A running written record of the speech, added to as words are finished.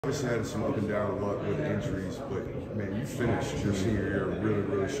Obviously had some up and down luck with injuries, but man, you finished your senior year really,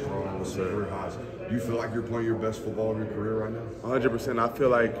 really strong with some career highs. Do you feel like you're playing your best football of your career right now? 100%. I feel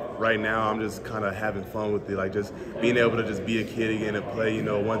like right now I'm just kind of having fun with it, like just being able to just be a kid again and play. You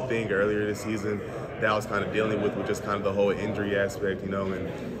know, one thing earlier this season that I was kind of dealing with just kind of the whole injury aspect, you know,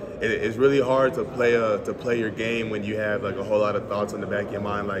 and it's really hard to play your game when you have like a whole lot of thoughts in the back of your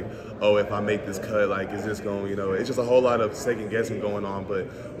mind, like, oh, if I make this cut, like, is this going, you know, it's just a whole lot of second guessing going on. But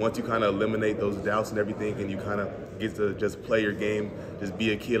once you kind of eliminate those doubts and everything, and you kind of get to just play your game, just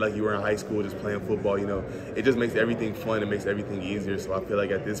be a kid like you were in high school, just playing football, you know, it just makes everything fun. It makes everything easier. So I feel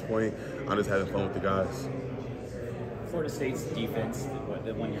like at this point, I'm just having fun with the guys. Florida State's defense,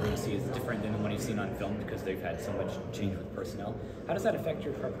 the one you're going to see, is different than the one you've seen on film because they've had so much change with personnel. How does that affect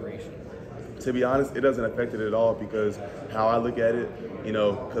your preparation? To be honest, it doesn't affect it at all because how I look at it, you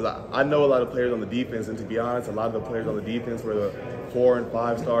know, because I know a lot of players on the defense, and to be honest, a lot of the players on the defense were the 4 and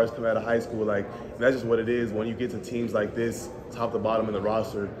 5 stars coming out of high school. Like, that's just what it is. When you get to teams like this, top to bottom in the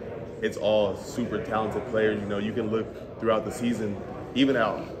roster, it's all super talented players. You know, you can look throughout the season, even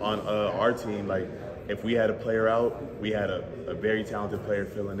out on our team, like, if we had a player out, we had a very talented player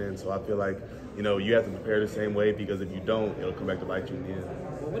filling in. So I feel like, you know, you have to prepare the same way because if you don't, it'll come back to bite you in the end.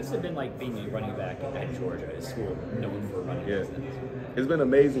 Well, what has it been like being a running back at Georgia, a school known for running backs? It's been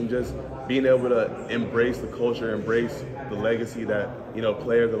amazing just being able to embrace the culture, embrace the legacy that, you know,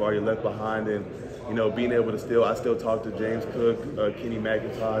 players have already left behind, and, you know, being able to I still talk to James Cook, Kenny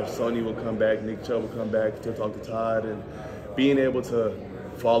McIntosh, Sonny will come back, Nick Chubb will come back, still talk to Todd, and being able to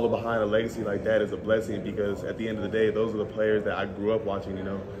follow behind a legacy like that is a blessing because at the end of the day, those are the players that I grew up watching. You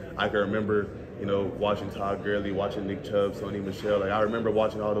know, I can remember, you know, watching Todd Gurley, watching Nick Chubb, Sonny Michel. Like, I remember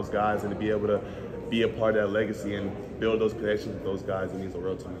watching all those guys, and to be able to be a part of that legacy and build those connections with those guys, it means the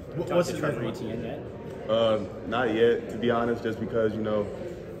world to me. What's the Trevor Etienne yet? Not yet, to be honest, just because, you know,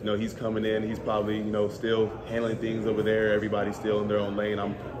 he's coming in. He's probably, you know, still handling things over there. Everybody's still in their own lane.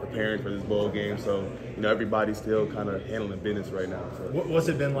 I'm preparing for this bowl game, so, you know, everybody's still kind of handling business right now. So. What's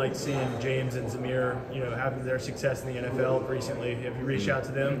it been like seeing James and Zamir, you know, having their success in the NFL recently? Have you reached out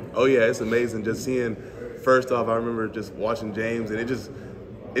to them? Oh yeah, it's amazing. Just seeing. First off, I remember just watching James, and it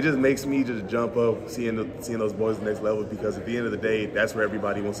just makes me just jump up seeing those boys at the next level because at the end of the day, that's where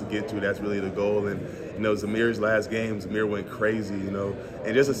everybody wants to get to. That's really the goal. And, you know, Zamir's last game, Zamir went crazy, you know.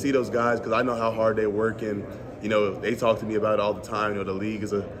 And just to see those guys, because I know how hard they work, and, you know, they talk to me about it all the time. You know, the league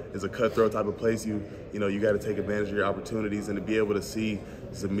is a cutthroat type of place. You know, you got to take advantage of your opportunities, and to be able to see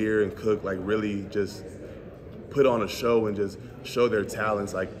Zamir and Cook, like, really just put on a show and just show their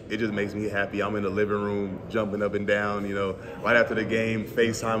talents, like, it just makes me happy. I'm in the living room jumping up and down, you know, right after the game,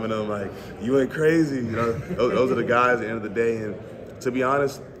 FaceTiming them, like, you went crazy, you know. Those are the guys at the end of the day. And to be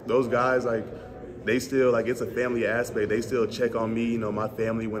honest, those guys, like, they still, like, it's a family aspect. They still check on me. You know, my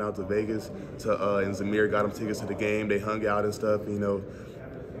family went out to Vegas and Zamir got them tickets to the game. They hung out and stuff, you know.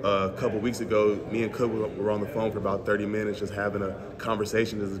 A couple weeks ago, me and Cook were on the phone for about 30 minutes just having a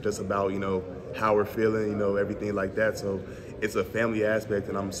conversation just about, you know, how we're feeling, you know, everything like that. So it's a family aspect,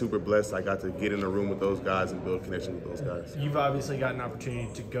 and I'm super blessed I got to get in a room with those guys and build a connection with those guys. You've obviously got an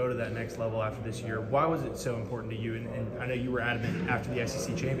opportunity to go to that next level after this year. Why was it so important to you? And I know you were adamant after the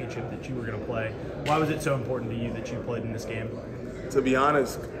SEC championship that you were going to play. Why was it so important to you that you played in this game? To be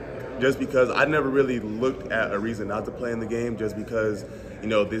honest, just because I never really looked at a reason not to play in the game, just because, you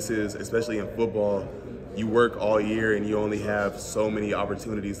know, this is, especially in football, you work all year and you only have so many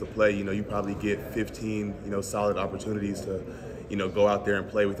opportunities to play. You know, you probably get 15, you know, solid opportunities to, you know, go out there and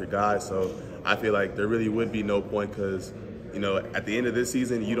play with your guys. So I feel like there really would be no point because, you know, at the end of this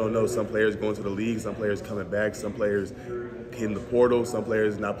season, you don't know, some players going to the league, some players coming back, some players hitting the portal, some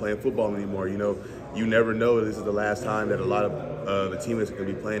players not playing football anymore. You know, you never know. This is the last time that a lot of the teammates are going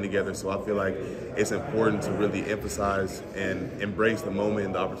to be playing together. So I feel like it's important to really emphasize and embrace the moment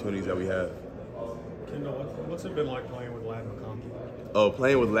and the opportunities that we have. Kendall, what's it been like playing with Lad McConkey? Oh,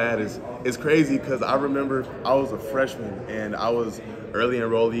 playing with Lad is crazy because I remember I was a freshman and I was early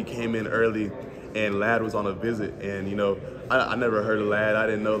enrollee, came in early, and Lad was on a visit. And, you know, I never heard of Lad. I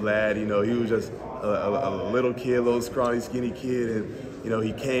didn't know Lad. You know, he was just a little kid, a little scrawny, skinny kid. And, you know,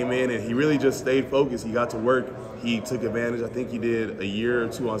 he came in and he really just stayed focused. He got to work. He took advantage. I think he did a year or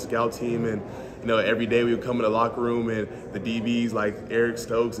two on scout team. And, you know, every day we would come in the locker room and the DBs like Eric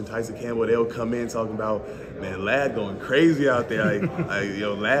Stokes and Tyson Campbell, they'll come in talking about, man, Lad going crazy out there. Like you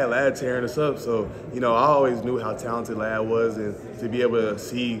know, Lad tearing us up. So, you know, I always knew how talented Lad was, and to be able to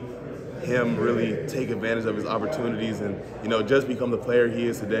see him really take advantage of his opportunities and, you know, just become the player he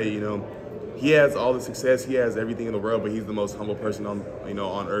is today, you know. He has all the success, he has everything in the world, but he's the most humble person on, you know,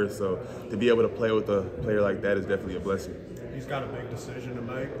 on earth. So to be able to play with a player like that is definitely a blessing. he's got a big decision to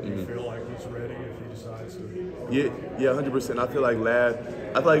make. Do you feel like he's ready if he decides to? Yeah, 100%. I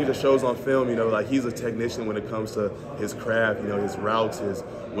feel like he just shows on film, you know, like he's a technician when it comes to his craft, you know, his routes,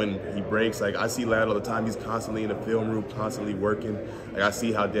 when he breaks. Like I see Ladd all the time. He's constantly in the film room, constantly working. Like I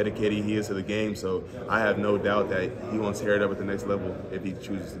see how dedicated he is to the game. So I have no doubt that he wants to tear it up at the next level if he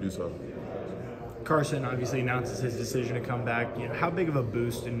chooses to do so. Carson obviously announces his decision to come back. You know, how big of a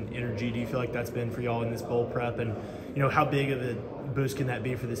boost and energy do you feel like that's been for y'all in this bowl prep? And, you know, how big of a boost can that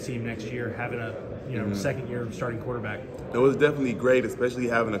be for this team next year, having a, you know, second year starting quarterback? It was definitely great, especially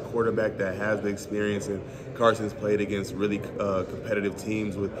having a quarterback that has the experience. And Carson's played against really competitive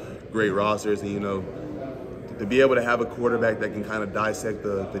teams with great rosters. And, you know, to be able to have a quarterback that can kind of dissect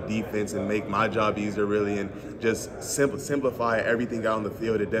the defense and make my job easier, really, and just simplify everything out on the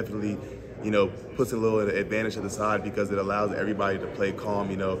field, it definitely, you know, puts a little advantage to the side because it allows everybody to play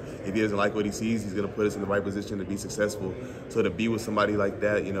calm. You know, if he doesn't like what he sees, he's going to put us in the right position to be successful. So to be with somebody like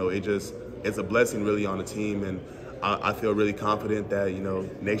that, you know, it's a blessing really on the team. And I feel really confident that, you know,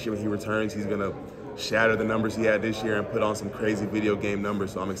 next year when he returns, he's going to shatter the numbers he had this year and put on some crazy video game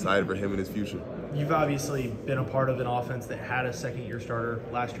numbers. So I'm excited for him in his future. You've obviously been a part of an offense that had a second-year starter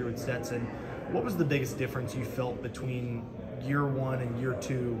last year with Stetson. What was the biggest difference you felt between year one and year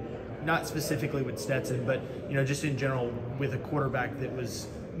two? Not specifically with Stetson, but, you know, just in general with a quarterback that was,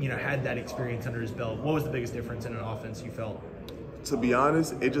 you know, had that experience under his belt. What was the biggest difference in an offense you felt? To be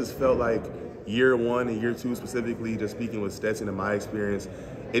honest, it just felt like year one and year two specifically, just speaking with Stetson in my experience,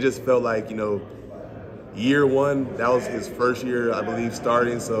 it just felt like, you know, year one, that was his first year, I believe,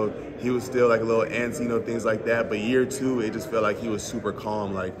 starting, so he was still like a little antsy, you know, things like that. But year two, it just felt like he was super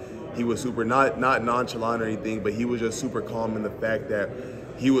calm. Like he was super, not nonchalant or anything, but he was just super calm in the fact that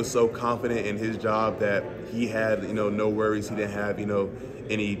he was so confident in his job that he had, you know, no worries. He didn't have, you know,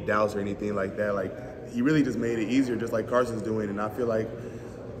 any doubts or anything like that. Like, he really just made it easier, just like Carson's doing. And I feel like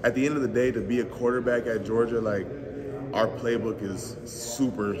at the end of the day, to be a quarterback at Georgia, like, our playbook is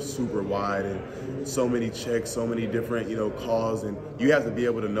super, super wide and so many checks, so many different, you know, calls. And you have to be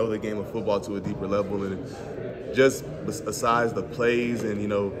able to know the game of football to a deeper level. And just besides the plays and, you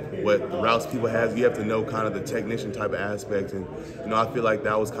know, what the routes people have, you have to know kind of the technician type of aspect. And, you know, I feel like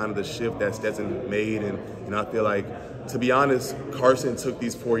that was kind of the shift that Stetson made. And, you know, I feel like, to be honest, Carson took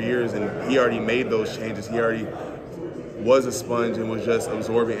these 4 years and he already made those changes. He already was a sponge and was just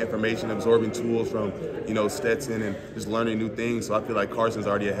absorbing information, absorbing tools from, you know, Stetson and just learning new things. So I feel like Carson's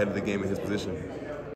already ahead of the game in his position.